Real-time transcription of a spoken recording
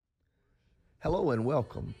Hello and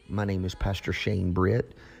welcome. My name is Pastor Shane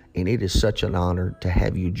Britt, and it is such an honor to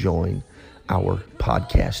have you join our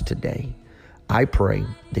podcast today. I pray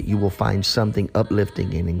that you will find something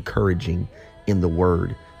uplifting and encouraging in the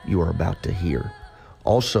word you are about to hear.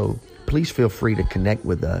 Also, please feel free to connect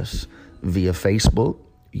with us via Facebook,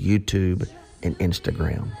 YouTube, and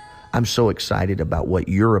Instagram. I'm so excited about what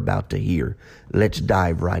you're about to hear. Let's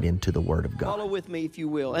dive right into the Word of God. Follow with me, if you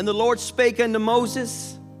will. And the Lord spake unto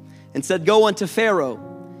Moses and said, Go unto Pharaoh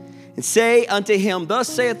and say unto him, Thus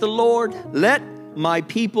saith the Lord, Let my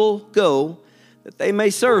people go, that they may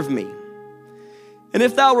serve me. And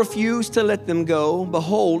if thou refuse to let them go,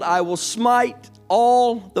 behold, I will smite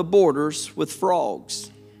all the borders with frogs.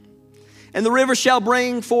 And the river shall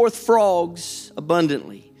bring forth frogs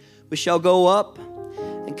abundantly. We shall go up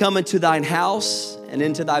and come into thine house, and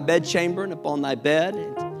into thy bedchamber, and upon thy bed,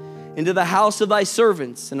 and into the house of thy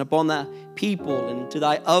servants, and upon thy people, and into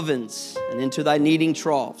thy ovens, and into thy kneading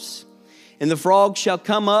troughs. And the frogs shall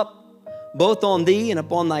come up both on thee, and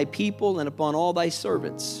upon thy people, and upon all thy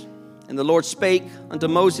servants. And the Lord spake unto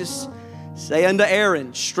Moses, Say unto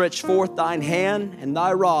Aaron, Stretch forth thine hand and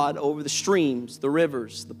thy rod over the streams, the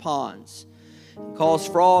rivers, the ponds, and cause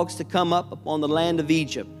frogs to come up upon the land of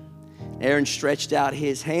Egypt. Aaron stretched out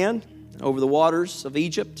his hand over the waters of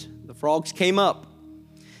Egypt. The frogs came up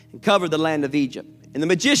and covered the land of Egypt. And the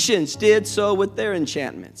magicians did so with their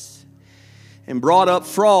enchantments and brought up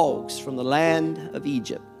frogs from the land of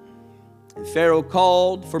Egypt. And Pharaoh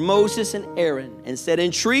called for Moses and Aaron and said,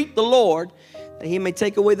 Entreat the Lord that he may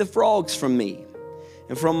take away the frogs from me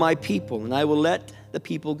and from my people, and I will let the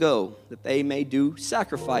people go, that they may do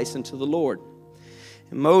sacrifice unto the Lord.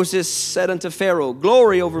 And Moses said unto Pharaoh,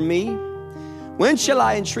 Glory over me. When shall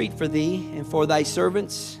I entreat for thee and for thy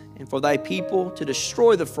servants and for thy people to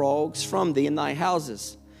destroy the frogs from thee in thy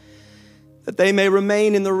houses, that they may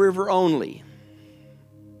remain in the river only?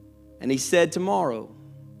 And he said, Tomorrow.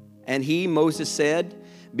 And he, Moses, said,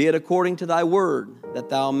 Be it according to thy word, that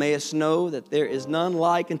thou mayest know that there is none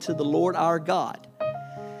like unto the Lord our God.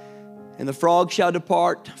 And the frogs shall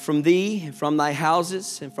depart from thee, and from thy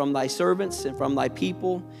houses, and from thy servants, and from thy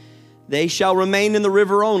people. They shall remain in the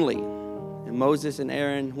river only. And Moses and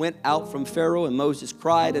Aaron went out from Pharaoh, and Moses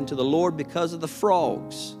cried unto the Lord because of the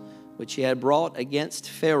frogs which he had brought against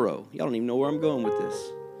Pharaoh. Y'all don't even know where I'm going with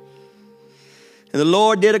this. And the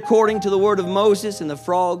Lord did according to the word of Moses, and the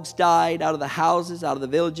frogs died out of the houses, out of the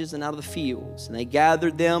villages, and out of the fields. And they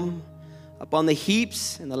gathered them upon the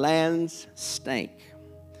heaps, and the lands stank.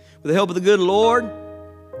 With the help of the good Lord,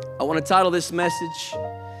 I want to title this message,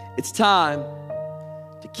 It's Time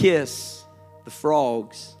to Kiss the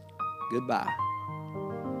Frogs Goodbye.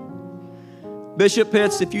 Bishop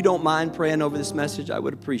Pitts, if you don't mind praying over this message, I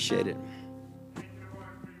would appreciate it.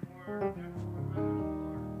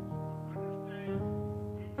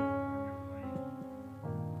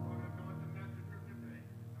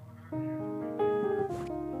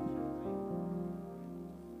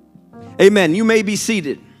 Amen. You may be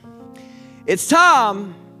seated. It's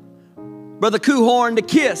time, Brother Kuhorn, to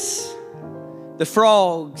kiss the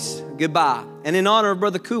frogs goodbye. And in honor of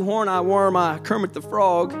Brother Kuhorn, I wore my Kermit the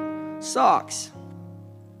Frog socks.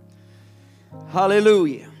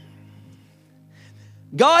 Hallelujah.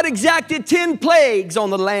 God exacted 10 plagues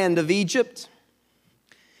on the land of Egypt.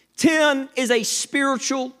 10 is a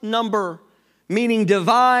spiritual number, meaning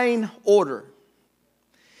divine order.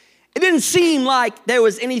 It didn't seem like there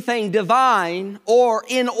was anything divine or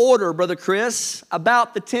in order, Brother Chris,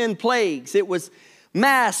 about the 10 plagues. It was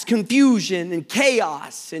mass confusion and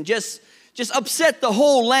chaos and just upset the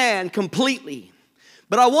whole land completely.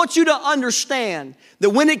 But I want you to understand that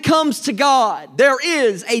when it comes to God, there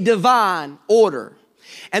is a divine order.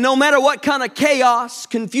 And no matter what kind of chaos,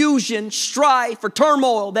 confusion, strife, or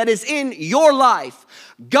turmoil that is in your life,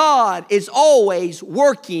 God is always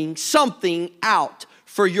working something out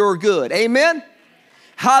for your good. Amen?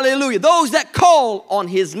 Hallelujah. Those that call on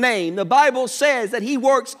his name, the Bible says that he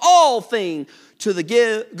works all things to the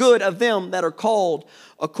good of them that are called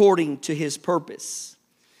according to his purpose.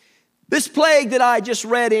 This plague that I just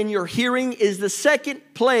read in your hearing is the second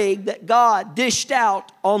plague that God dished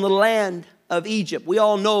out on the land of Egypt. We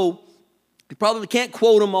all know, we probably can't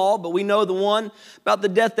quote them all, but we know the one about the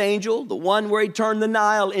death angel, the one where he turned the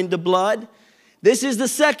Nile into blood. This is the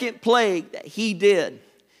second plague that he did.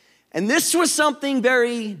 And this was something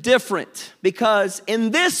very different, because in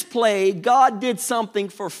this plague, God did something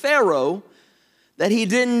for Pharaoh that he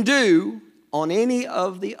didn't do on any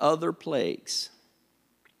of the other plagues.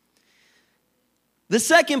 The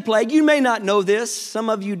second plague, you may not know this, some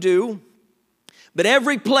of you do, but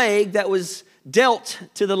every plague that was dealt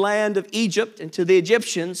to the land of Egypt and to the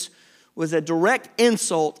Egyptians was a direct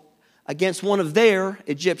insult against one of their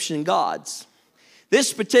Egyptian gods.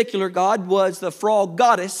 This particular god was the frog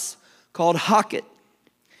goddess called Heket.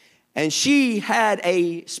 And she had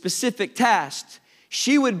a specific task.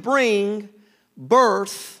 She would bring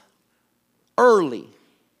birth early.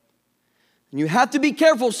 And you have to be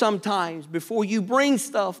careful sometimes before you bring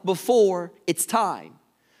stuff before it's time.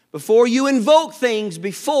 Before you invoke things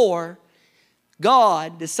before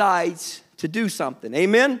God decides to do something.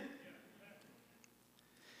 Amen?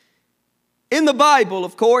 In the Bible,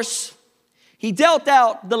 of course, he dealt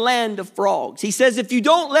out the land of frogs. He says, if you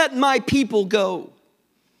don't let my people go,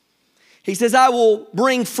 he says, I will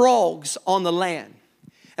bring frogs on the land.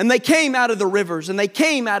 And they came out of the rivers, and they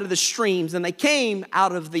came out of the streams, and they came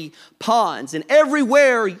out of the ponds. And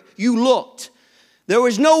everywhere you looked, there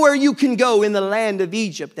was nowhere you can go in the land of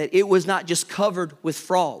Egypt that it was not just covered with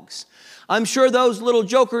frogs. I'm sure those little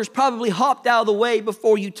jokers probably hopped out of the way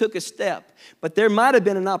before you took a step. But there might have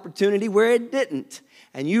been an opportunity where it didn't.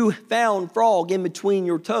 And you found frog in between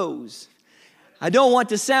your toes. I don't want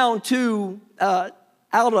to sound too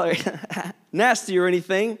nasty or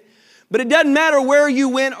anything. But it doesn't matter where you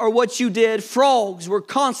went or what you did. Frogs were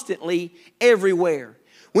constantly everywhere.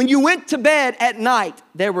 When you went to bed at night,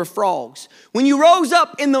 there were frogs. When you rose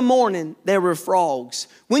up in the morning, there were frogs.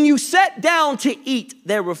 When you sat down to eat,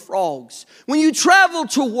 there were frogs. When you traveled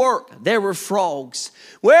to work, there were frogs.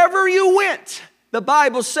 Wherever you went, the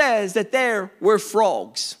Bible says that there were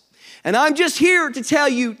frogs. And I'm just here to tell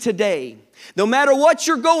you today, no matter what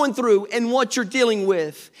you're going through and what you're dealing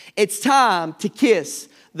with, it's time to kiss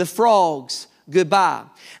the frogs goodbye.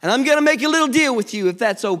 And I'm going to make a little deal with you if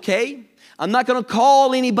that's okay. I'm not going to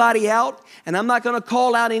call anybody out, and I'm not going to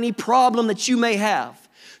call out any problem that you may have.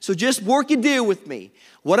 So just work a deal with me.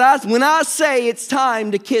 When I say it's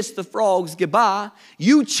time to kiss the frogs goodbye,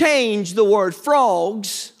 you change the word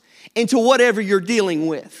frogs into whatever you're dealing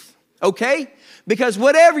with. Okay? Because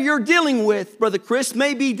whatever you're dealing with, Brother Chris,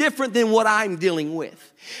 may be different than what I'm dealing with.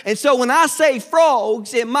 And so when I say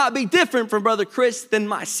frogs, it might be different from Brother Chris than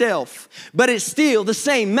myself. But it's still the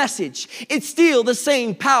same message. It's still the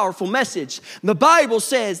same powerful message. The Bible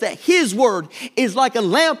says that His word is like a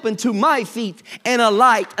lamp unto my feet and a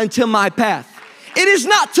light unto my path. It is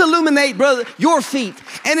not to illuminate, brother, your feet,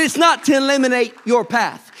 and it's not to eliminate your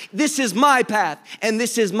path. This is my path, and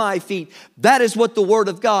this is my feet. That is what the Word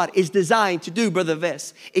of God is designed to do, Brother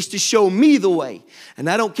Vess. It's to show me the way. And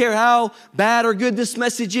I don't care how bad or good this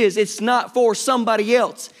message is. It's not for somebody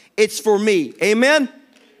else. It's for me. Amen?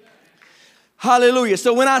 Hallelujah.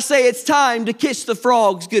 So when I say it's time to kiss the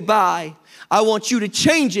frogs goodbye, I want you to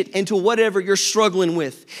change it into whatever you're struggling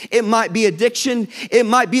with. It might be addiction. It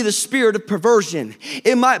might be the spirit of perversion.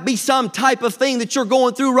 It might be some type of thing that you're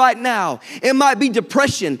going through right now. It might be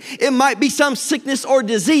depression. It might be some sickness or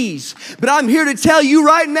disease. But I'm here to tell you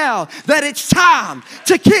right now that it's time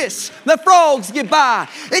to kiss the frogs goodbye.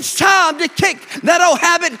 It's time to kick that old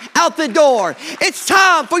habit out the door. It's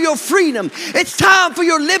time for your freedom. It's time for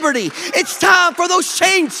your liberty. It's time for those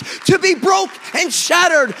chains to be broke and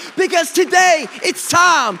shattered, because today it's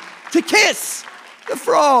time to kiss the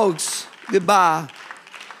frogs goodbye.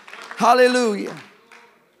 Hallelujah.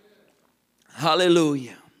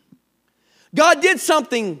 Hallelujah. God did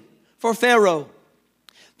something for Pharaoh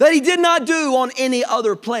that He did not do on any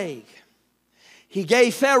other plague. He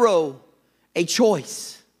gave Pharaoh a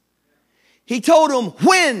choice. He told him,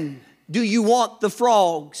 when do you want the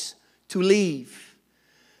frogs to leave?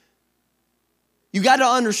 You got to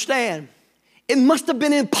understand, it must have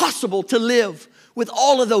been impossible to live with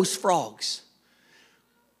all of those frogs.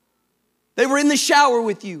 They were in the shower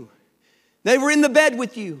with you. They were in the bed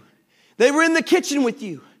with you. They were in the kitchen with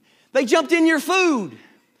you. They jumped in your food.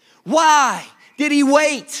 Why did He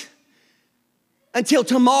wait until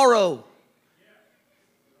tomorrow?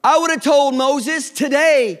 I would have told Moses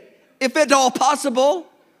today, if at all possible.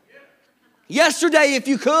 Yesterday, if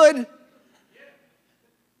you could.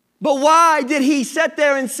 But why did He sit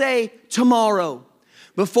there and say tomorrow?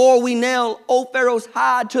 Before we nail old Pharaoh's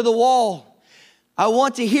hide to the wall, I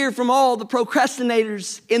want to hear from all the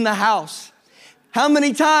procrastinators in the house. How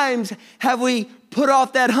many times have we put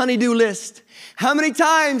off that honey-do list? How many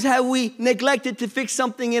times have we neglected to fix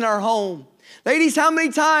something in our home? Ladies, how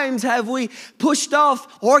many times have we pushed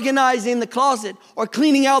off organizing the closet or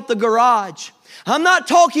cleaning out the garage? I'm not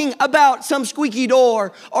talking about some squeaky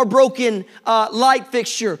door or broken light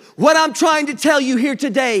fixture. What I'm trying to tell you here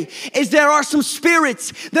today is there are some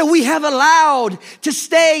spirits that we have allowed to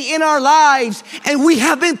stay in our lives, and we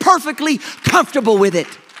have been perfectly comfortable with it.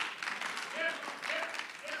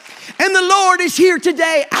 And the Lord is here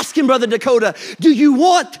today asking Brother Dakota, do you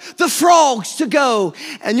want the frogs to go?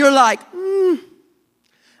 And you're like,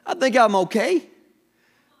 I think I'm okay.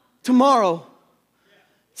 Tomorrow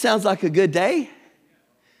sounds like a good day.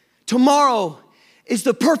 Tomorrow is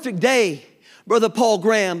the perfect day, Brother Paul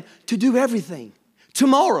Graham, to do everything.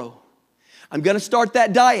 Tomorrow, I'm going to start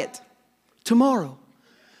that diet. Tomorrow,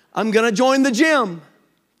 I'm going to join the gym.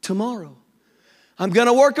 Tomorrow, I'm going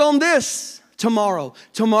to work on this. Tomorrow.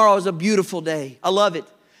 Tomorrow is a beautiful day. I love it.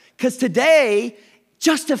 Because today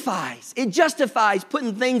justifies. It justifies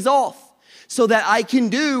putting things off so that I can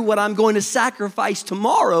do what I'm going to sacrifice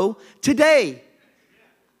tomorrow, today.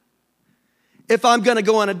 If I'm going to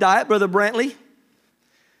go on a diet, Brother Brantley,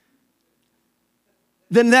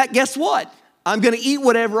 then guess what? I'm going to eat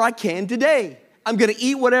whatever I can today. I'm going to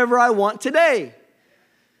eat whatever I want today.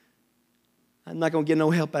 I'm not going to get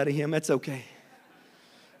no help out of him. That's okay.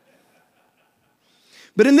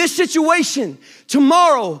 But in this situation,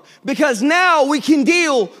 tomorrow, because now we can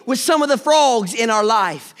deal with some of the frogs in our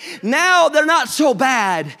life. Now they're not so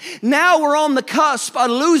bad. Now we're on the cusp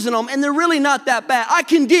of losing them, and they're really not that bad. I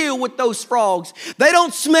can deal with those frogs. They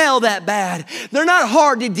don't smell that bad. They're not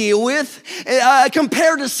hard to deal with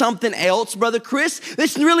compared to something else, Brother Chris.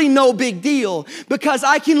 It's really no big deal because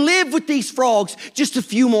I can live with these frogs just a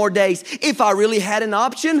few more days. If I really had an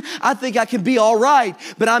option, I think I could be all right.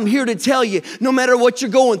 But I'm here to tell you, no matter what you're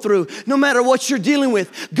going through, no matter what you're dealing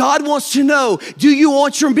with, God wants to know, do you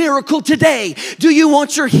want your miracle today? Do you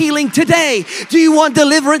want your healing today? Do you want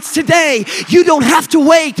deliverance today? You don't have to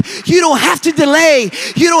wait. You don't have to delay.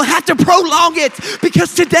 You don't have to prolong it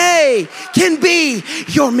because today can be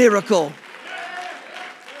your miracle.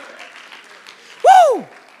 Woo!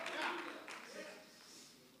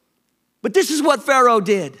 But this is what Pharaoh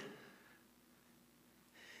did.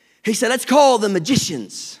 He said, let's call the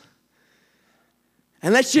magicians.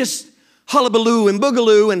 And let's just hullabaloo and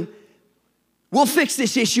boogaloo and we'll fix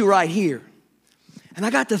this issue right here. And I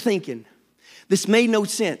got to thinking, this made no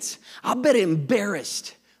sense. I bet it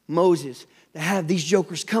embarrassed Moses to have these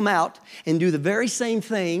jokers come out and do the very same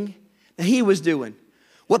thing that he was doing.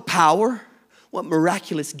 What power, what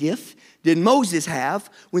miraculous gift did Moses have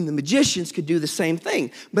when the magicians could do the same thing?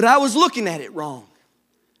 But I was looking at it wrong.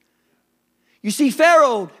 You see,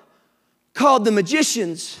 Pharaoh called the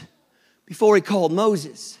magicians before he called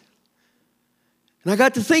Moses. And I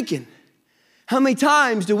got to thinking, how many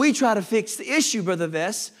times do we try to fix the issue, Brother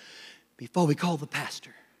Vess, before we call the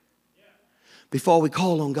pastor? Before we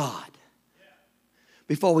call on God?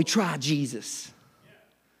 Before we try Jesus?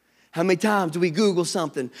 How many times do we Google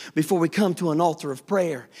something before we come to an altar of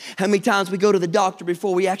prayer? How many times we go to the doctor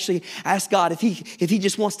before we actually ask God if he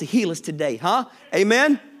just wants to heal us today, huh?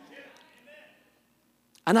 Amen?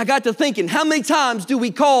 And I got to thinking, how many times do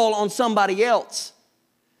we call on somebody else?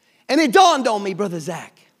 And it dawned on me, Brother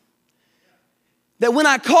Zach, that when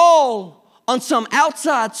I call on some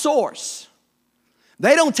outside source,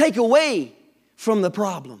 they don't take away from the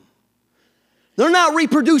problem. They're not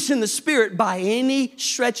reproducing the spirit by any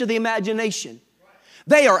stretch of the imagination.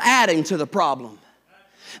 They are adding to the problem.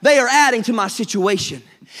 They are adding to my situation.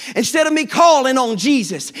 Instead of me calling on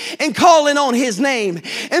Jesus and calling on His name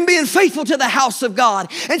and being faithful to the house of God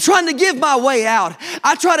and trying to give my way out,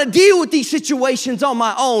 I try to deal with these situations on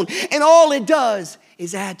my own, and all it does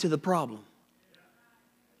is add to the problem.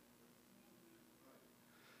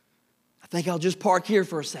 I think I'll just park here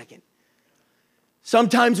for a second.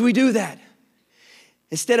 Sometimes we do that.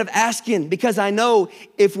 Instead of asking, because I know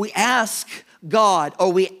if we ask God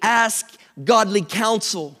or we ask godly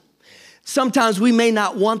counsel, sometimes we may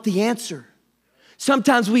not want the answer.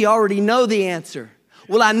 Sometimes we already know the answer.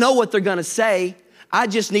 Well, I know what they're going to say. I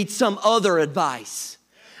just need some other advice.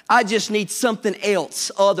 I just need something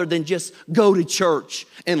else other than just go to church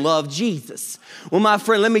and love Jesus. Well, my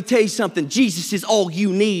friend, let me tell you something. Jesus is all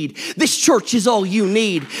you need. This church is all you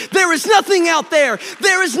need. There is nothing out there.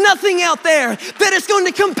 There is nothing out there that is going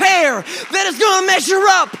to compare, that is going to measure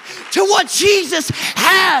up to what Jesus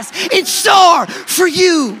has in store for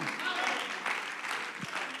you.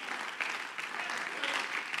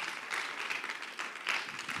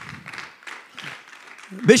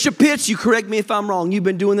 Bishop Pitts, you correct me if I'm wrong. You've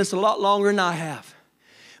been doing this a lot longer than I have.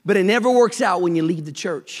 But it never works out when you leave the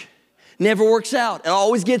church. Never works out. It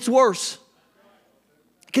always gets worse.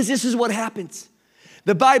 Because this is what happens.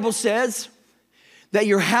 The Bible says that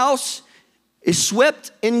your house is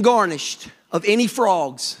swept and garnished of any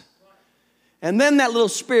frogs. And then that little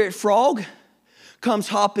spirit frog comes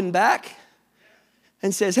hopping back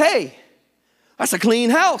and says, hey, that's a clean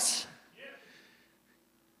house.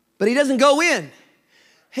 But he doesn't go in.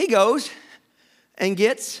 He goes and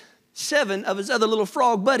gets 7 of his other little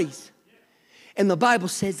frog buddies. And the Bible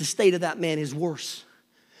says the state of that man is worse.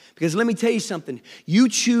 Because let me tell you something. You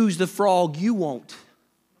choose the frog you want.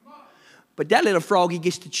 But that little frog, he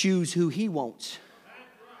gets to choose who he wants.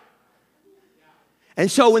 And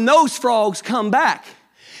so when those frogs come back,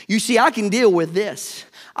 you see, I can deal with this.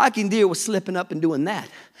 I can deal with slipping up and doing that.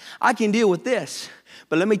 I can deal with this.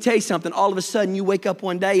 But let me tell you something. All of a sudden, you wake up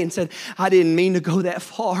one day and said, I didn't mean to go that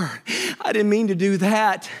far. I didn't mean to do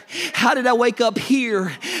that. How did I wake up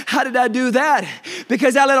here? How did I do that?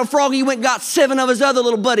 Because that little froggy went and got 7 of his other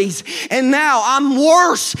little buddies. And now I'm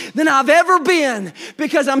worse than I've ever been.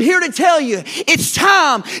 Because I'm here to tell you, it's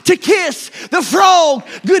time to kiss the frog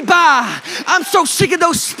goodbye. I'm so sick of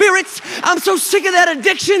those spirits. I'm so sick of that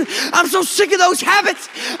addiction. I'm so sick of those habits.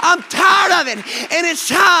 I'm tired of it. And it's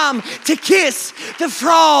time to kiss the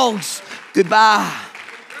frogs goodbye.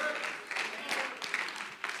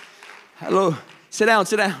 Hello. Sit down,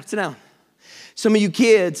 sit down, sit down. Some of you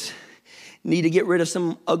kids need to get rid of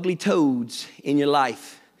some ugly toads in your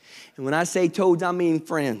life. And when I say toads, I mean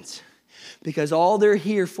friends. Because all they're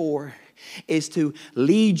here for is to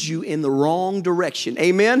lead you in the wrong direction.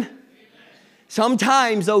 Amen?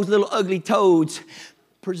 Sometimes those little ugly toads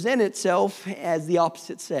present itself as the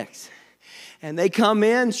opposite sex. And they come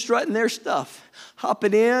in strutting their stuff,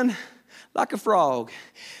 hopping in like a frog.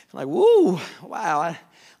 Like, whoa, wow,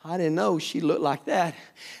 I didn't know she looked like that.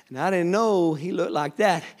 And I didn't know he looked like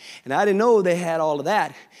that. And I didn't know they had all of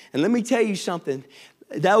that. And let me tell you something.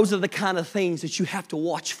 Those are the kind of things that you have to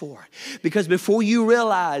watch for. Because before you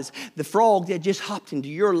realize the frog that just hopped into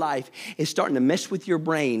your life is starting to mess with your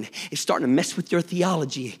brain. It's starting to mess with your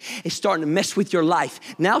theology. It's starting to mess with your life.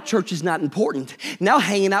 Now church is not important. Now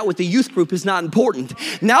hanging out with the youth group is not important.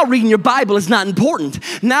 Now reading your Bible is not important.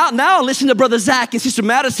 Now listening to Brother Zach and Sister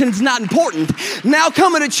Madison is not important. Now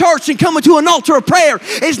coming to church and coming to an altar of prayer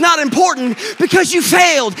is not important because you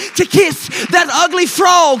failed to kiss that ugly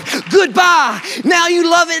frog goodbye. Now you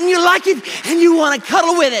love it and you like it and you want to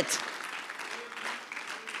cuddle with it.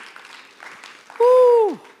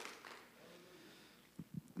 Woo.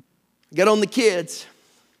 Got on the kids.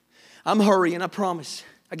 I'm hurrying, I promise.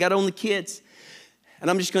 I got on the kids. And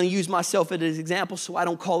I'm just going to use myself as an example so I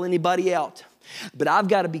don't call anybody out. But I've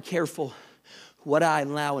got to be careful what I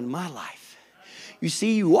allow in my life. You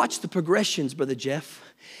see, you watch the progressions, Brother Jeff.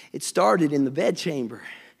 It started in the bedchamber.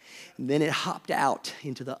 And then it hopped out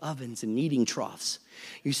into the ovens and kneading troughs.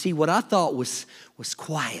 You see, what I thought was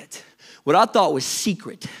quiet, what I thought was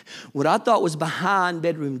secret, what I thought was behind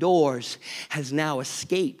bedroom doors has now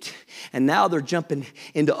escaped. And now they're jumping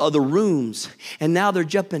into other rooms. And now they're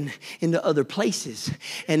jumping into other places.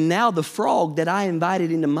 And now the frog that I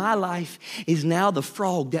invited into my life is now the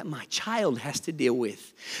frog that my child has to deal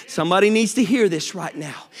with. Somebody needs to hear this right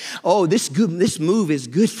now. Oh, this move is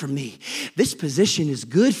good for me. This position is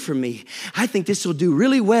good for me. I think this will do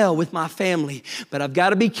really well with my family. But I've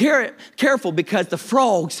got to be careful because the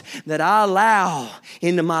frogs that I allow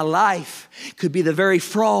into my life could be the very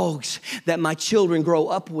frogs that my children grow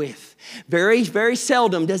up with. Very, very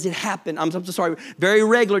seldom does it happen. I'm so sorry. Very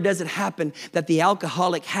regular does it happen that the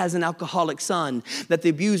alcoholic has an alcoholic son, that the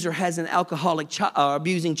abuser has an alcoholic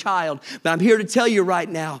abusing child. But I'm here to tell you right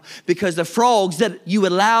now, because the frogs that you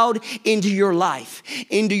allowed into your life,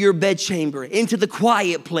 into your bedchamber, into the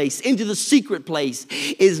quiet place, into the secret place,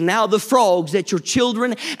 is now the frogs that your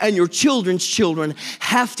children and your children's children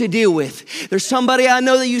have to deal with. There's somebody I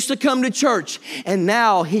know that used to come to church, and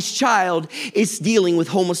now his child is dealing with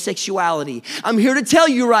homosexuality. I'm here to tell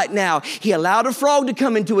you right now, he allowed a frog to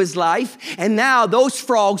come into his life, and now those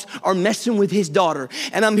frogs are messing with his daughter.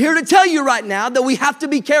 And I'm here to tell you right now that we have to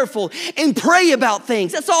be careful and pray about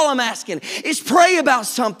things. That's all I'm asking, is pray about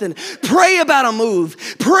something. Pray about a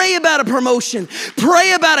move. Pray about a promotion.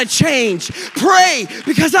 Pray about a change. Pray,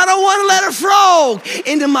 because I don't want to let a frog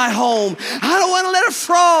into my home. I don't want to let a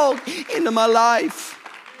frog into my life.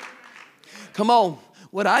 Come on,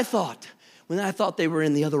 what I thought, when I thought they were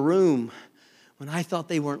in the other room, when I thought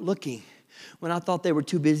they weren't looking, when I thought they were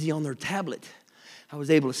too busy on their tablet, I was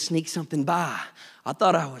able to sneak something by. I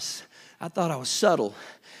thought I was subtle.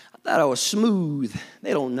 I thought I was smooth.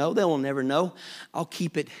 They don't know. They will never know. I'll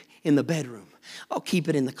keep it in the bedroom. I'll keep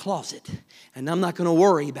it in the closet. And I'm not going to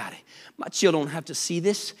worry about it. My children don't have to see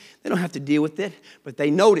this. They don't have to deal with it. But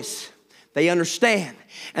they notice. They understand.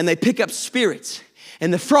 And they pick up spirits.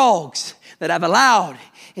 And the frogs that I've allowed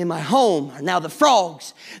in my home are now the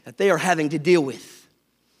frogs that they are having to deal with.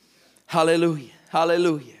 Hallelujah.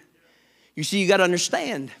 Hallelujah. You see, you got to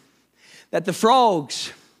understand that the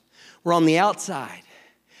frogs were on the outside,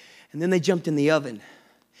 and then they jumped in the oven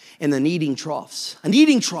and the kneading troughs. A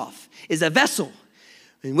kneading trough is a vessel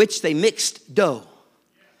in which they mixed dough.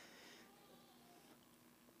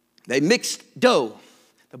 They mixed dough.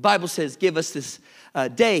 The Bible says, give us this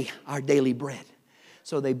day our daily bread.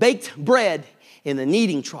 So they baked bread in the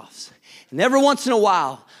kneading troughs. And every once in a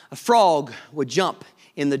while, a frog would jump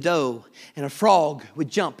in the dough and a frog would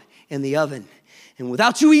jump in the oven. And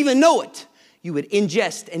without you even know it, you would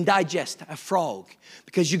ingest and digest a frog.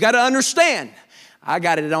 Because you got to understand, I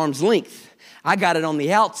got it at arm's length. I got it on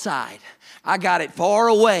the outside. I got it far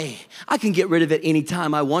away. I can get rid of it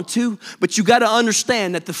anytime I want to, but you got to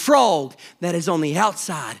understand that the frog that is on the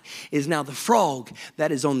outside is now the frog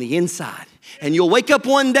that is on the inside. And you'll wake up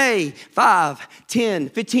one day, 5, 10,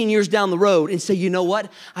 15 years down the road and say, you know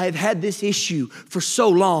what? I have had this issue for so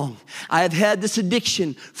long. I have had this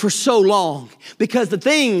addiction for so long because the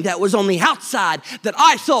thing that was on the outside that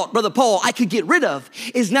I thought, Brother Paul, I could get rid of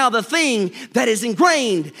is now the thing that is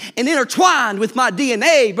ingrained and intertwined with my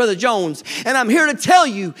DNA, Brother Jones. And I'm here to tell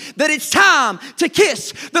you that it's time to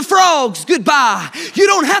kiss the frogs goodbye. You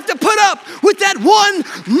don't have to put up with that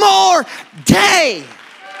one more day.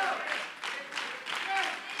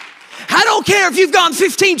 I don't care if you've gone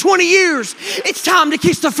 15, 20 years. It's time to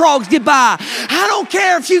kiss the frogs goodbye. I don't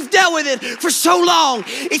care if you've dealt with it for so long.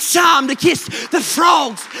 It's time to kiss the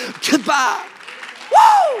frogs goodbye.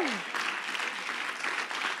 Woo!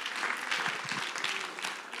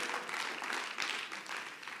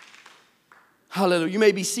 Hallelujah. You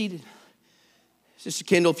may be seated. Sister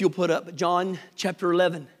Kendall, if you'll put up John chapter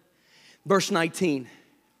 11, verse 19.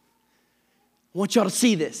 I want y'all to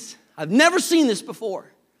see this. I've never seen this before.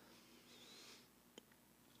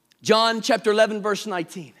 John chapter 11, verse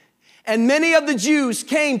 19. And many of the Jews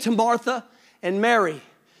came to Martha and Mary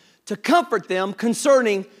to comfort them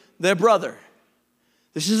concerning their brother.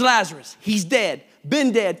 This is Lazarus. He's dead.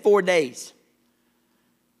 Been dead 4 days.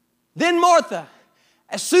 Then Martha,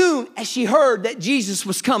 as soon as she heard that Jesus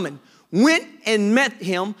was coming, went and met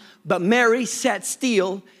him, but Mary sat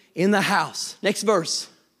still in the house. Next verse.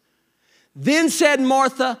 Then said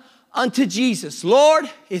Martha unto Jesus, Lord,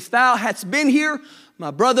 if thou hadst been here, my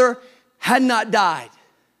brother had not died.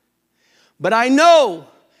 But I know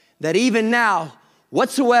that even now,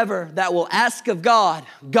 whatsoever thou wilt ask of God,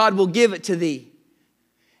 God will give it to thee.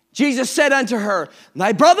 Jesus said unto her,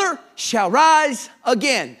 thy brother shall rise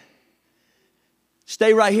again.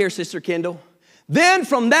 Stay right here, Sister Kendall. Then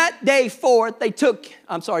from that day forth,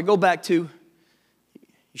 go back to, you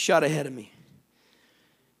shot ahead of me.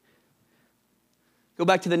 Go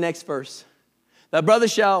back to the next verse. Thy brother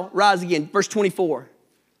shall rise again. Verse 24.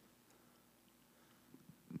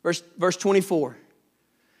 Verse 24.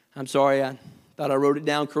 I'm sorry, I thought I wrote it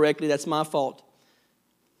down correctly. That's my fault.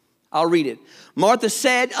 I'll read it. Martha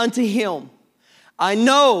said unto him, I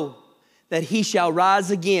know that he shall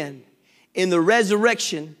rise again in the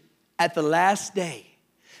resurrection at the last day.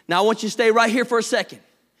 Now I want you to stay right here for a second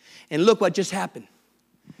and look what just happened.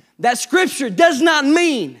 That scripture does not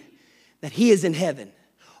mean that he is in heaven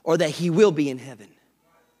or that he will be in heaven.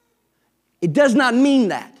 It does not mean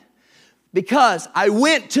that, because I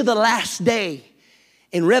went to the last day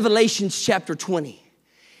in Revelation chapter 20.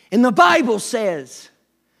 And the Bible says,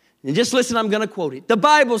 and just listen, I'm going to quote it. The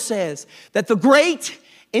Bible says that the great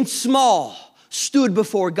and small stood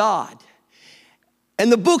before God.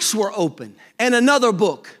 And the books were open. And another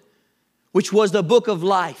book, which was the book of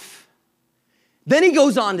life. Then he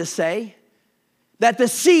goes on to say that the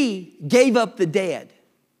sea gave up the dead.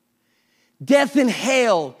 Death and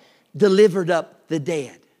hell delivered up the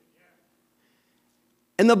dead.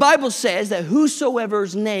 And the Bible says that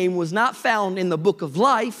whosoever's name was not found in the book of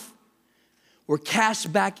life were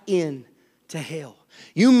cast back in to hell.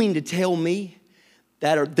 You mean to tell me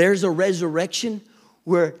that there's a resurrection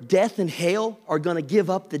where death and hell are going to give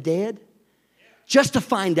up the dead just to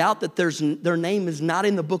find out that their name is not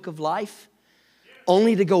in the book of life,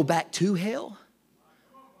 only to go back to hell?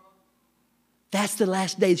 That's the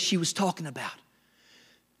last day she was talking about.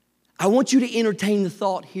 I want you to entertain the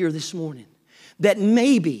thought here this morning that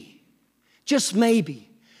maybe, just maybe,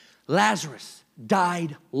 Lazarus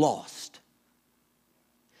died lost.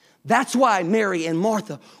 That's why Mary and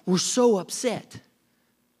Martha were so upset.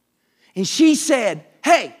 And she said,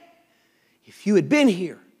 hey, if you had been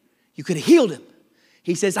here, you could have healed him.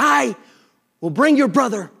 He says, I will bring your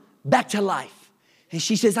brother back to life. And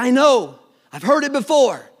she says, I know, I've heard it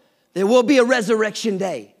before. There will be a resurrection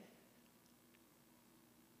day.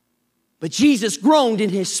 But Jesus groaned in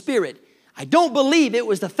his spirit. I don't believe it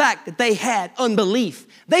was the fact that they had unbelief.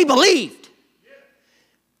 They believed.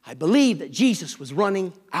 I believe that Jesus was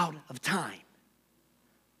running out of time.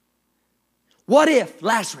 What if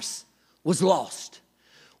Lazarus was lost?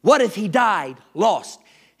 What if he died lost?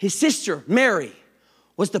 His sister Mary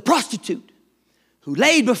was the prostitute who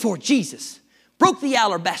laid before Jesus, broke the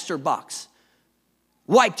alabaster box,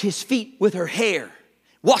 wiped his feet with her hair,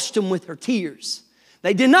 washed them with her tears.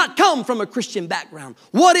 They did not come from a Christian background.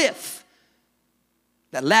 What if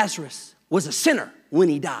that Lazarus was a sinner when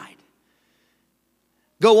he died?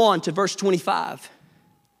 Go on to verse 25.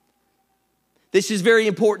 This is very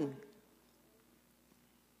important.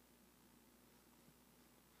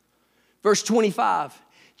 Verse 25,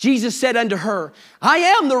 Jesus said unto her, I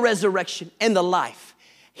am the resurrection and the life.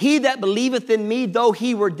 He that believeth in me, though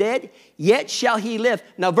he were dead, yet shall he live.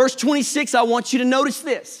 Now, verse 26, I want you to notice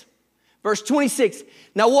this. Verse 26,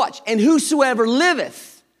 now watch. And whosoever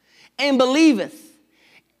liveth and believeth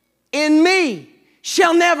in me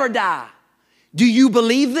shall never die. Do you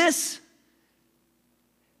believe this?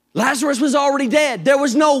 Lazarus was already dead. There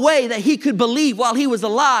was no way that he could believe while he was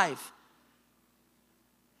alive.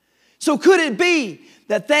 So could it be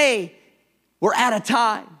that they were at a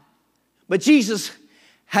time, but Jesus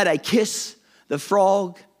had a kiss the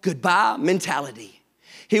frog goodbye mentality.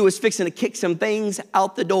 He was fixing to kick some things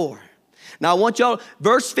out the door. Now I want y'all,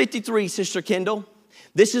 verse 53, Sister Kendall,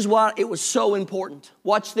 this is why it was so important.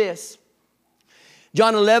 Watch this.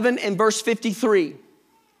 John 11 and verse 53.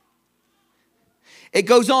 It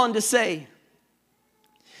goes on to say,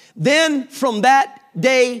 then from that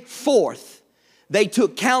day forth, they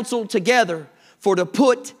took counsel together for to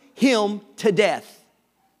put him to death.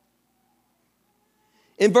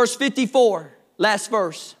 In verse 54, last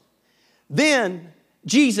verse, then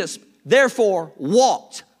Jesus therefore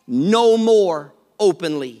walked no more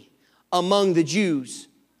openly among the Jews,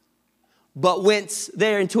 but went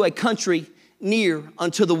there into a country near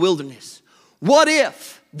unto the wilderness. What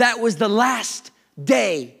if that was the last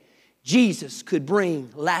day Jesus could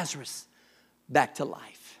bring Lazarus back to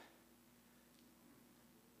life?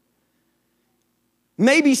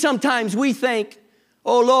 Maybe sometimes we think,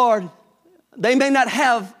 oh Lord, they may not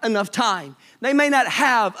have enough time. They may not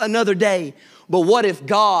have another day. But what if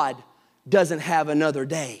God doesn't have another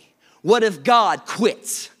day? What if God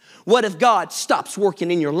quits? What if God stops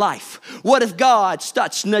working in your life? What if God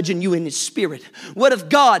starts nudging you in His Spirit? What if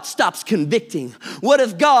God stops convicting? What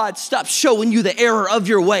if God stops showing you the error of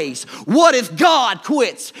your ways? What if God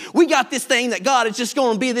quits? We got this thing that God is just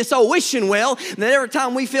going to be this old wishing well, and that every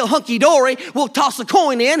time we feel hunky-dory, we'll toss a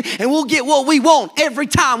coin in and we'll get what we want every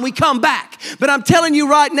time we come back. But I'm telling you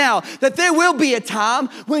right now that there will be a time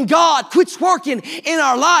when God quits working in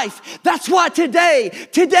our life. That's why today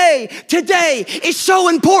is so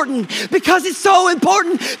important. Because it's so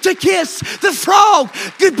important to kiss the frog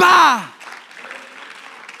goodbye.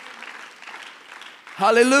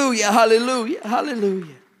 Hallelujah, hallelujah,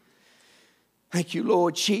 hallelujah. Thank you,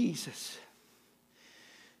 Lord Jesus.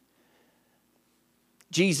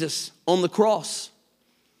 Jesus on the cross.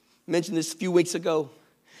 I mentioned this a few weeks ago.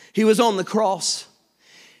 He was on the cross.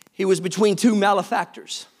 He was between two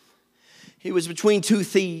malefactors. He was between two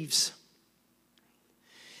thieves.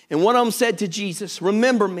 And one of them said to Jesus,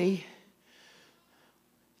 remember me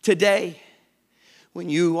today when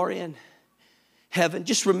you are in heaven.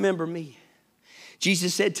 Just remember me.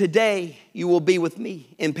 Jesus said, today you will be with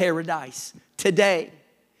me in paradise. Today.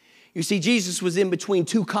 You see, Jesus was in between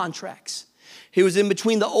two contracts. He was in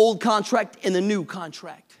between the old contract and the new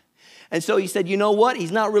contract. And so he said, you know what?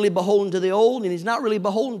 He's not really beholden to the old and he's not really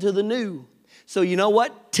beholden to the new. So you know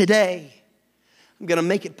what? Today, I'm going to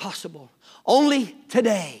make it possible. Only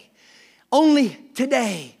today.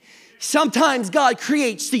 Sometimes God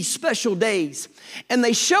creates these special days and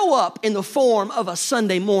they show up in the form of a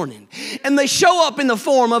Sunday morning, and they show up in the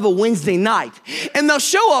form of a Wednesday night, and they'll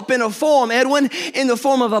show up in a form, Edwin, in the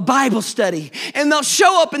form of a Bible study, and they'll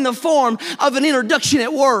show up in the form of an introduction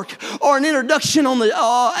at work or an introduction on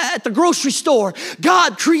at the grocery store.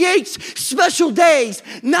 God creates special days,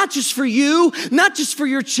 not just for you, not just for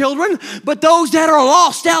your children, but those that are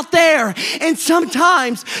lost out there. And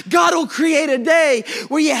sometimes God will create a day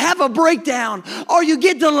where you have a breakdown or you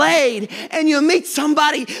get delayed and you meet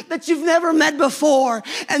somebody that you've never met before,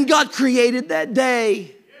 and God created that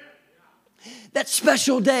day, that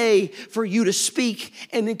special day for you to speak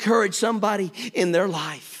and encourage somebody in their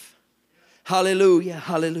life. Hallelujah,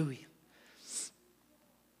 hallelujah.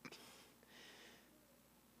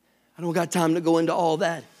 I don't got time to go into all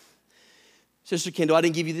that. Sister Kendall, I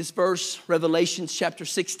didn't give you this verse, Revelation chapter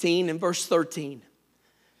 16 and verse 13.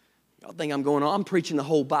 Y'all think I'm going on? I'm preaching the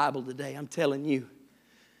whole Bible today. I'm telling you.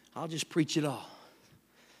 I'll just preach it all.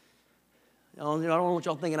 I don't want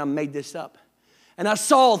y'all thinking I made this up. And I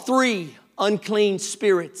saw 3 unclean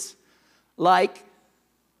spirits like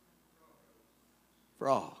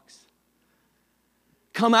frogs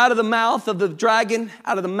come out of the mouth of the dragon,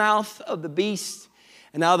 out of the mouth of the beast,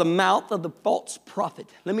 and out of the mouth of the false prophet.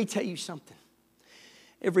 Let me tell you something.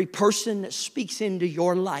 every person that speaks into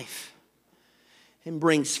your life and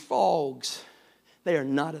brings frogs, they are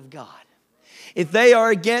not of God. If they are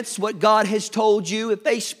against what God has told you, if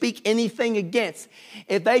they speak anything against,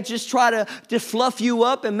 if they just try to fluff you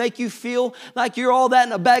up and make you feel like you're all that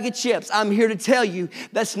in a bag of chips, I'm here to tell you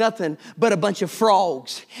that's nothing but a bunch of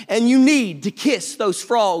frogs. And you need to kiss those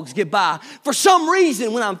frogs goodbye. For some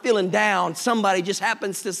reason, when I'm feeling down, somebody just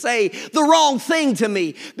happens to say the wrong thing to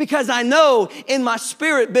me, because I know in my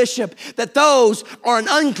spirit, Bishop, that those are an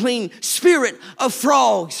unclean spirit of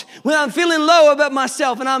frogs. When I'm feeling low about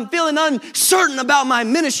myself and I'm feeling uncertain about my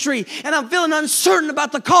ministry, and I'm feeling uncertain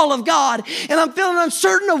about the call of God, and I'm feeling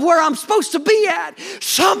uncertain of where I'm supposed to be at,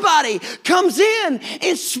 somebody comes in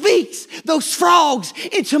and speaks those frogs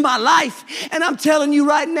into my life. And I'm telling you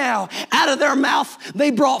right now, out of their mouth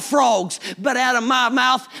they brought frogs, but out of my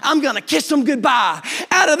mouth I'm gonna kiss them goodbye.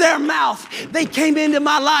 Out of their mouth they came into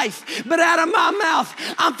my life, but out of my mouth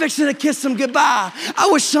I'm fixing to kiss them goodbye. I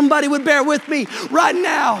wish somebody would bear with me right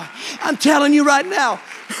now. I'm telling you right now,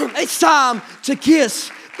 it's time to kiss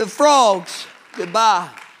the frogs goodbye.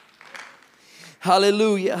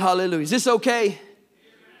 Hallelujah, hallelujah. Is this okay?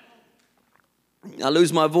 I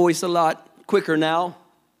lose my voice a lot quicker now.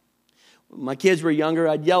 When my kids were younger,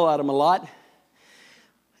 I'd yell at them a lot.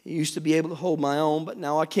 I used to be able to hold my own, but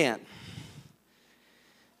now I can't.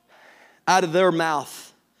 Out of their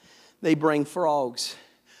mouth, they bring frogs,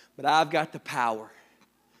 but I've got the power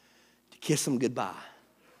to kiss them goodbye.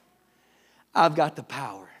 I've got the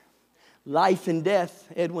power. Life and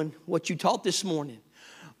death, Edwin, what you taught this morning,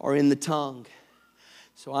 are in the tongue.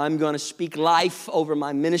 So I'm going to speak life over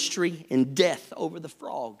my ministry and death over the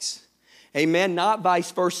frogs. Amen. Not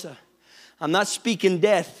vice versa. I'm not speaking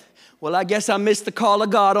death. Well, I guess I missed the call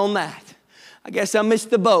of God on that. I guess I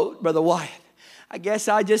missed the boat, Brother Wyatt. I guess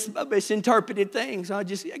I just misinterpreted things. I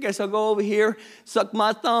guess I'll go over here, suck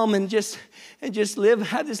my thumb, and just live,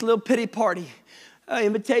 have this little pity party.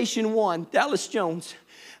 Invitation 1, Dallas Jones.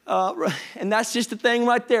 And that's just the thing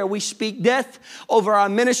right there. We speak death over our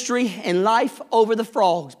ministry and life over the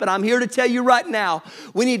frogs. But I'm here to tell you right now,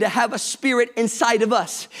 we need to have a spirit inside of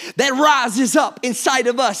us that rises up inside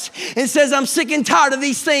of us and says, I'm sick and tired of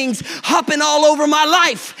these things hopping all over my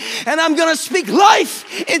life. And I'm going to speak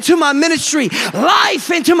life into my ministry,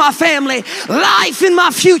 life into my family, life in my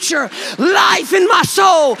future, life in my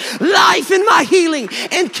soul, life in my healing,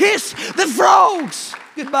 and kiss the frogs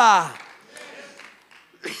goodbye.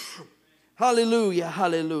 Hallelujah,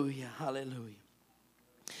 hallelujah, hallelujah.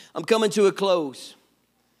 I'm coming to a close.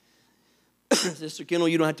 Sister Kendall,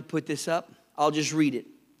 you don't have to put this up. I'll just read it.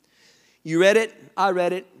 You read it. I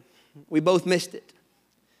read it. We both missed it.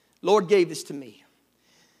 Lord gave this to me.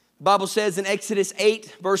 The Bible says in Exodus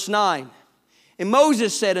 8, verse 9, and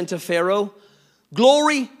Moses said unto Pharaoh,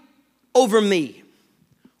 glory over me.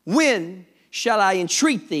 When shall I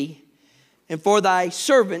entreat thee and for thy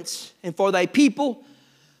servants and for thy people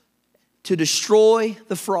to destroy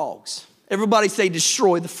the frogs? Everybody say,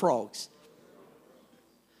 destroy the frogs.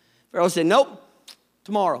 Pharaoh said, nope,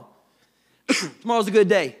 tomorrow. Tomorrow's a good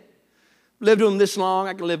day. Lived with them this long,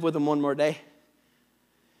 I can live with them one more day.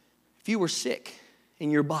 If you were sick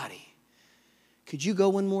in your body, could you go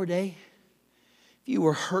one more day? If you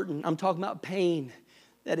were hurting, I'm talking about pain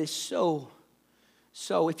that is so,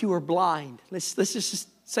 if you were blind, let's just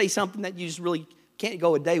say something that you just really can't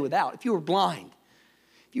go a day without. If you were blind,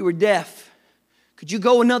 if you were deaf, could you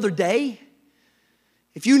go another day?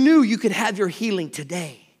 If you knew you could have your healing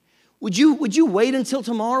today, would you wait until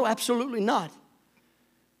tomorrow? Absolutely not.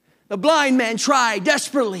 The blind man tried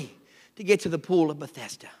desperately to get to the pool of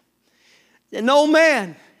Bethesda. And no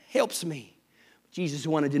man helps me. Jesus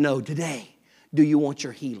wanted to know today, do you want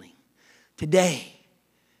your healing? Today,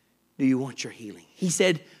 do you want your healing? He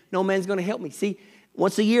said, no man's going to help me. See,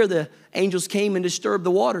 once a year, the angels came and disturbed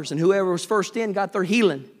the waters, and whoever was first in got their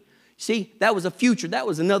healing. See, that was a future. That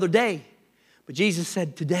was another day. But Jesus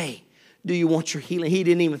said, today, do you want your healing? He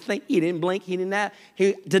didn't even think. He didn't blink. He didn't ask.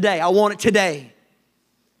 Today, I want it today.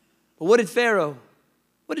 But what did Pharaoh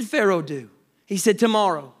do? He said,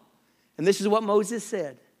 tomorrow. And this is what Moses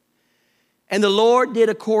said. And the Lord did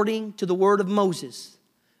according to the word of Moses,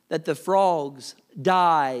 that the frogs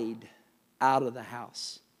died out of the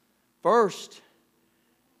house. First,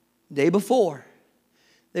 day before,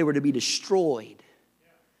 they were to be destroyed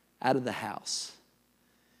out of the house.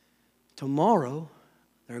 Tomorrow,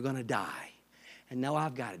 they're going to die. And now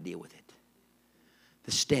I've got to deal with it.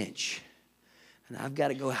 The stench. And I've got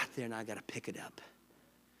to go out there and I've got to pick it up.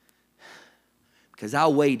 Because I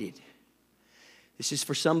waited. This is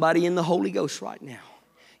for somebody in the Holy Ghost right now.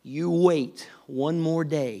 You wait one more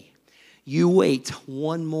day. You wait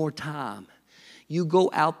one more time. You go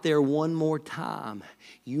out there one more time,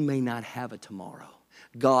 you may not have a tomorrow.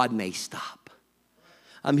 God may stop.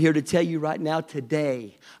 I'm here to tell you right now,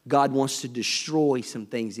 today, God wants to destroy some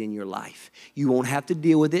things in your life. You won't have to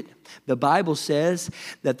deal with it. The Bible says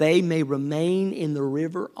that they may remain in the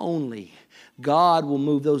river only. God will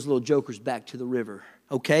move those little jokers back to the river.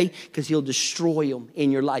 Okay? Because He'll destroy them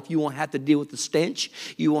in your life. You won't have to deal with the stench.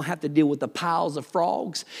 You won't have to deal with the piles of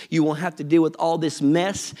frogs. You won't have to deal with all this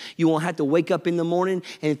mess. You won't have to wake up in the morning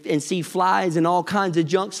and see flies and all kinds of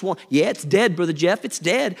junk swarm. Yeah, it's dead, Brother Jeff. It's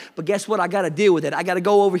dead. But guess what? I got to deal with it. I got to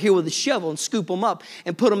go over here with a shovel and scoop them up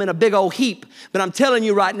and put them in a big old heap. But I'm telling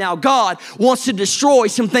you right now, God wants to destroy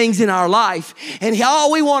some things in our life. And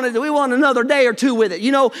we want another day or two with it.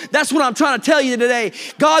 You know, that's what I'm trying to tell you today.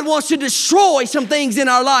 God wants to destroy some things in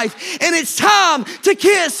our life, and it's time to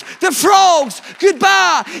kiss the frogs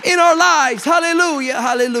goodbye in our lives. Hallelujah,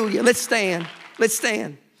 hallelujah. Let's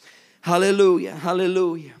stand. Hallelujah,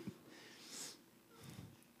 hallelujah.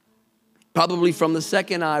 Probably from the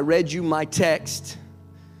second I read you my text,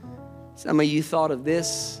 some of you thought of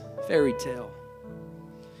this fairy tale.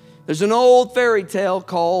 There's an old fairy tale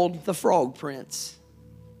called The Frog Prince.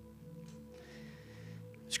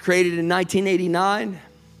 It was created in 1989.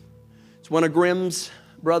 It's one of Grimm's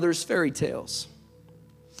brothers' fairy tales.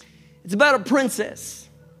 It's about a princess.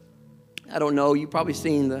 I don't know, you've probably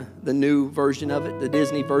seen the new version of it, the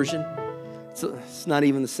Disney version. It's not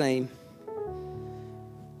even the same.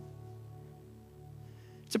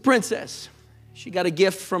 It's a princess. She got a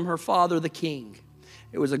gift from her father, the king.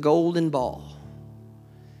 It was a golden ball.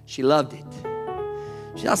 She loved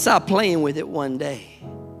it. She's outside playing with it one day.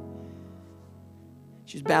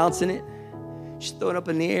 She's bouncing it. She's throwing it up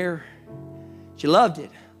in the air. She loved it.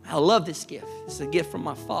 I love this gift. This is a gift from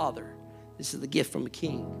my father. This is the gift from a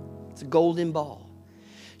king. It's a golden ball.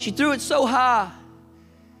 She threw it so high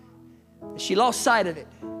that she lost sight of it.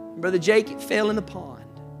 Brother Jake, it fell in the pond.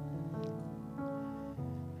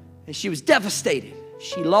 And she was devastated.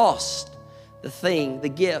 She lost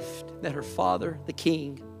the gift that her father, the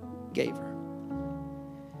king, gave her.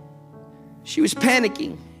 She was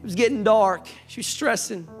panicking. It was getting dark. She was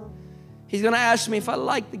stressing. He's going to ask me if I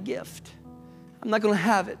like the gift. I'm not going to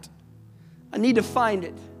have it. I need to find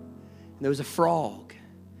it. And there was a frog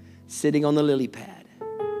sitting on the lily pad.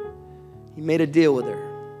 He made a deal with her.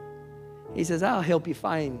 He says, I'll help you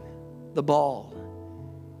find the ball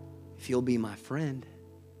if you'll be my friend.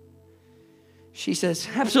 She says,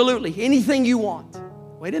 absolutely, anything you want.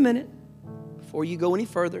 Wait a minute. Before you go any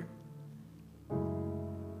further,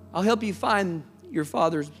 I'll help you find your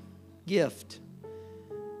father's gift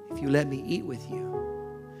if you let me eat with you.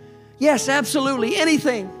 Yes, absolutely,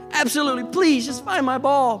 anything. Absolutely, please, just find my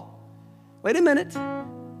ball. Wait a minute.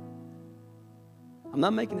 I'm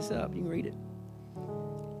not making this up. You can read it.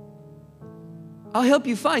 I'll help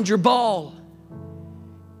you find your ball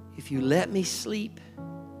if you let me sleep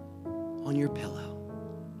on your pillow.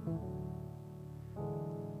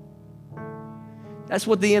 That's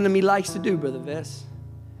what the enemy likes to do, Brother Vess.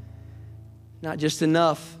 Not just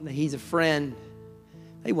enough that he's a friend.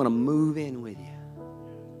 They want to move in with you.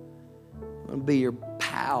 They want to be your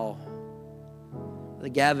pal. Brother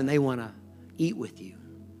Gavin, they want to eat with you.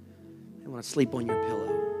 They want to sleep on your pillow.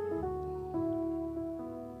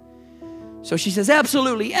 So she says,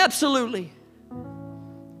 absolutely, absolutely.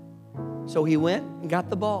 So he went and got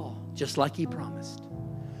the ball, just like he promised.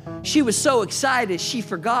 She was so excited, she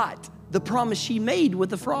forgot the promise she made with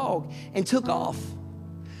the frog and took off.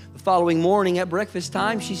 The following morning at breakfast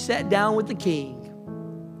time, she sat down with the king.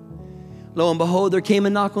 Lo and behold, there came a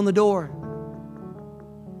knock on the door.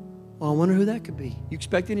 Well, I wonder who that could be. You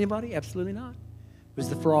expect anybody? Absolutely not. It was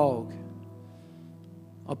the frog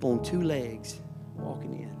up on two legs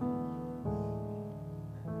walking in.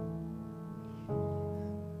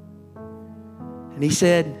 And he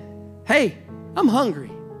said, hey, I'm hungry.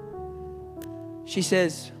 She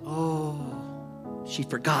says, oh, she'd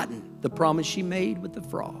forgotten the promise she made with the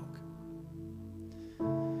frog.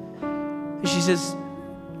 And she says,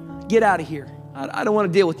 get out of here. I don't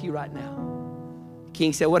want to deal with you right now. The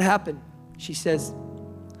king said, what happened? She says,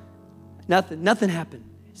 nothing happened.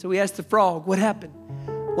 So he asked the frog, what happened?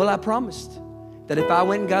 Well, I promised that if I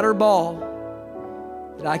went and got her ball,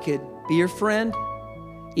 that I could be her friend,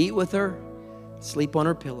 eat with her, sleep on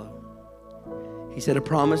her pillow. He said, a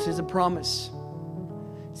promise is a promise.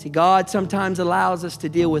 See, God sometimes allows us to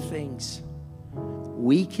deal with things.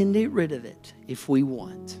 We can get rid of it if we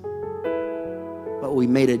want. But we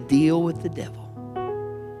made a deal with the devil.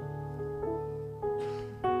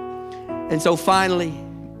 And so finally,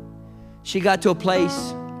 she got to a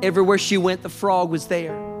place, everywhere she went, the frog was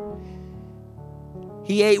there.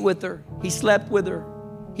 He ate with her. He slept with her.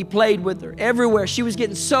 He played with her everywhere. She was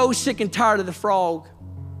getting so sick and tired of the frog.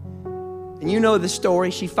 And you know the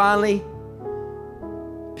story. She finally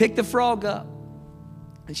picked the frog up.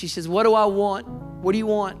 And she says, what do I want? What do you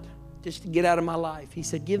want just to get out of my life? He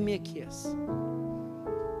said, give me a kiss.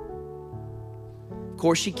 Of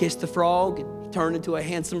course, she kissed the frog and he turned into a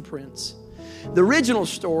handsome prince. The original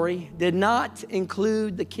story did not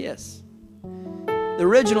include the kiss. The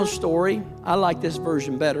original story, I like this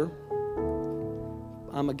version better.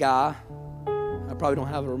 I'm a guy. I probably don't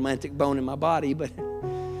have a romantic bone in my body, but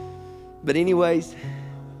anyways,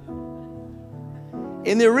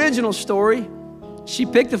 in the original story, she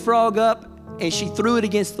picked the frog up and she threw it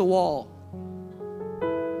against the wall.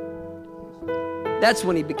 That's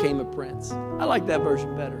when he became a prince. I like that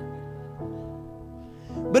version better.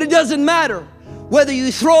 But it doesn't matter whether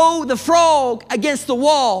you throw the frog against the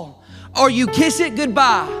wall or you kiss it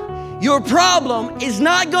goodbye. Your problem is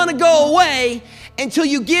not going to go away until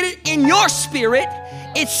you get it in your spirit.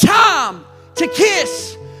 It's time to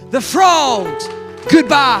kiss the frogs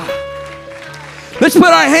goodbye. Let's put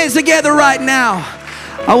our hands together right now.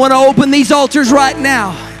 I want to open these altars right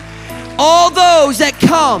now. All those that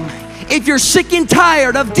come, if you're sick and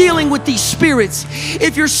tired of dealing with these spirits,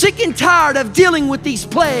 if you're sick and tired of dealing with these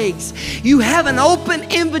plagues, you have an open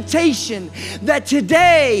invitation that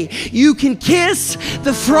today you can kiss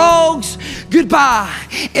the frogs goodbye.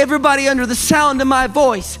 Everybody under the sound of my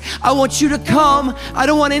voice, I want you to come. I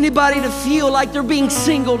don't want anybody to feel like they're being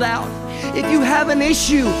singled out. If you have an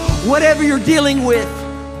issue, whatever you're dealing with,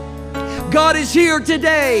 God is here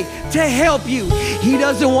today to help you. He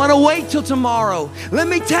doesn't want to wait till tomorrow. Let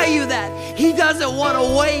me tell you that. He doesn't want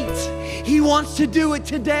to wait. He wants to do it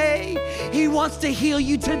today. He wants to heal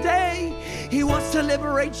you today. He wants to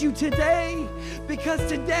liberate you today. Because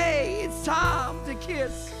today it's time to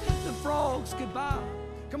kiss the frogs goodbye.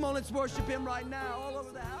 Come on, let's worship Him right now all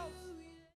over the house.